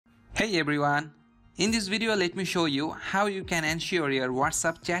Hey everyone! In this video, let me show you how you can ensure your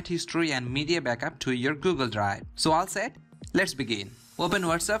WhatsApp chat history and media backup to your Google Drive. So all set? Let's begin. Open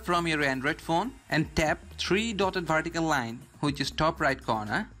WhatsApp from your Android phone and tap three dotted vertical line which is top right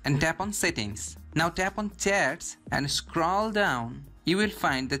corner and tap on settings. Now tap on chats and scroll down. You will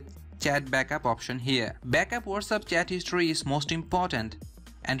find the chat backup option here. Backup WhatsApp chat history is most important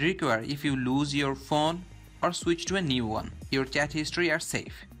and require if you lose your phone or switch to a new one. Your chat history are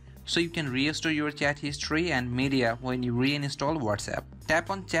safe. So you can restore your chat history and media when you reinstall WhatsApp. Tap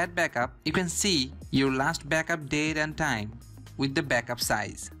on chat backup. You can see your last backup date and time with the backup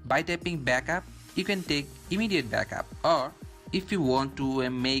size. By tapping backup, you can take immediate backup, or if you want to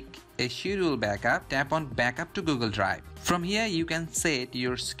make a schedule backup, tap on backup to Google Drive. From here you can set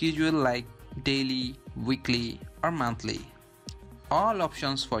your schedule like daily, weekly or monthly. All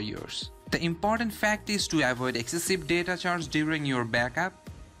options for yours. The important fact is to avoid excessive data charge during your backup.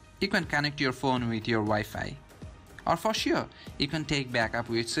 You can connect your phone with your Wi-Fi. Or for sure, you can take backup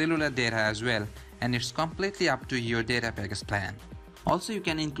with cellular data as well, and it's completely up to your data package plan. Also, you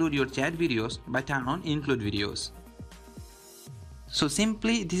can include your chat videos by turn on include videos. So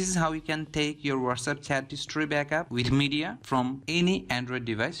simply, this is how you can take your WhatsApp chat history backup with media from any Android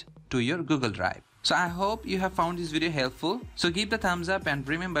device to your Google Drive. So I hope you have found this video helpful. So give the thumbs up and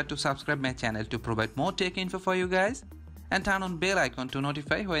remember to subscribe my channel to provide more tech info for you guys. And turn on bell icon to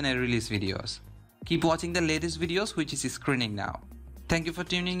notify when I release videos. Keep watching the latest videos which is screening now. Thank you for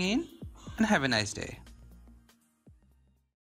tuning in and have a nice day.